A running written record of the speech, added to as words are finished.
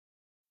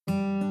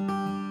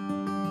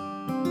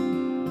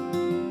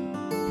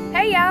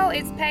Hey y'all,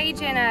 it's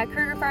Paige and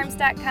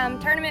KrugerFarms.com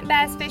tournament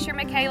bass fisher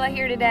Michaela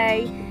here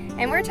today,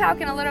 and we're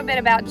talking a little bit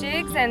about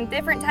jigs and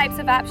different types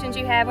of options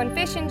you have when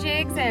fishing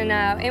jigs,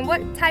 and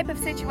what type of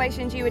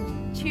situations you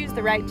would choose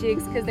the right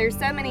jigs, because there's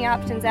so many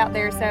options out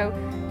there. So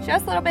show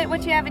us a little bit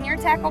what you have in your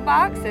tackle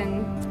box.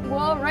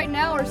 Well, right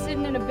now we're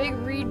sitting in a big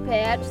reed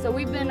patch, so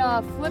we've been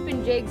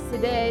flipping jigs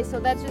today,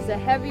 so that's just a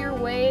heavier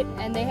weight,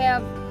 and they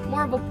have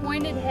more of a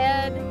pointed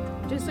head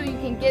just so you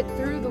can get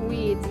through the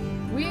weeds.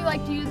 We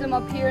like to use them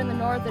up here in the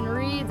north in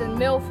reeds and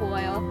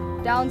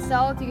milfoil. Down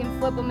south you can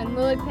flip them in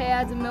lily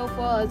pads and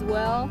milfoil as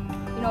well,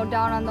 you know,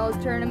 down on those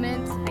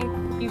tournaments. I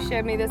think you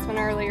showed me this one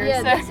earlier. Yeah,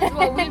 so. This is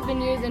what we've been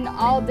using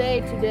all day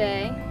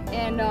today.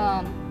 And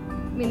I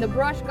mean, the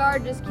brush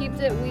guard just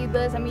keeps it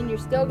weedless. I mean, you're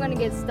still going to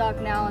get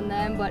stuck now and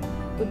then, but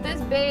with this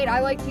bait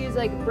I like to use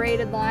like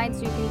braided lines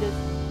so you can just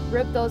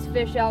rip those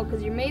fish out,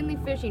 because you're mainly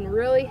fishing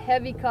really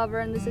heavy cover,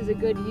 and this is a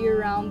good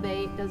year-round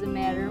bait. Doesn't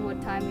matter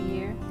what time of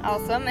year.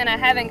 Awesome, and I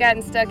haven't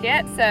gotten stuck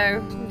yet, so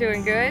I'm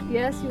doing good.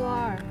 Yes, you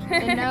are.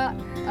 And now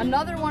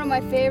another one of my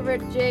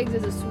favorite jigs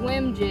is a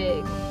swim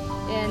jig,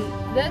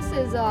 and this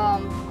is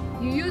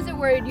you use it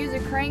where you'd use a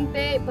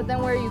crankbait, but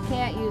then where you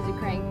can't use a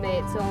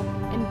crankbait. So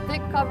in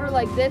thick cover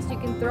like this, you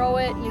can throw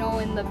it, you know,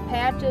 in the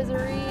patches of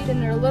reed,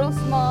 and they're a little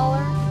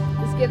smaller.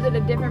 This gives it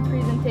a different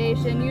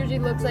presentation. Usually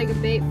looks like a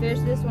bait fish.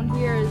 This one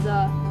here is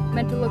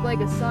meant to look like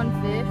a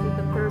sunfish with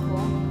the purple.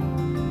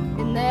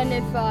 And then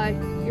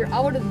if you're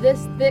out of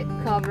this thick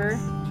cover,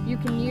 you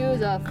can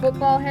use a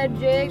football head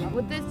jig.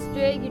 With this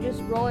jig, you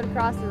just roll it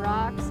across the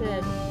rocks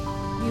and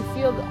you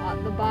feel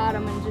the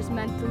bottom, and it's just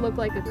meant to look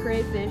like a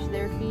crayfish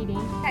they're feeding.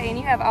 Okay, and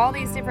you have all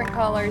these different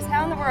colors.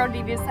 How in the world do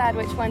you decide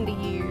which one to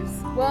use?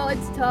 Well,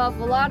 it's tough.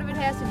 A lot of it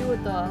has to do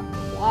with the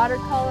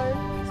watercolor.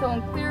 So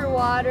in clear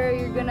water,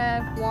 you're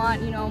gonna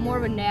want, you know, more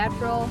of a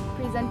natural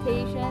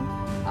presentation.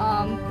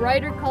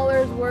 Brighter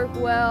colors work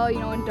well, you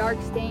know, in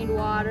dark stained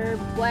water.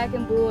 Black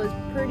and blue is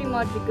pretty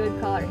much a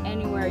good color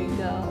anywhere you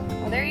go.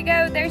 Well, there you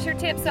go. There's your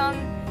tips on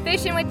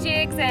fishing with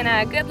jigs,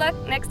 and good luck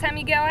next time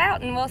you go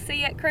out, and we'll see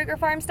you at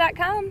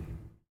KrugerFarms.com.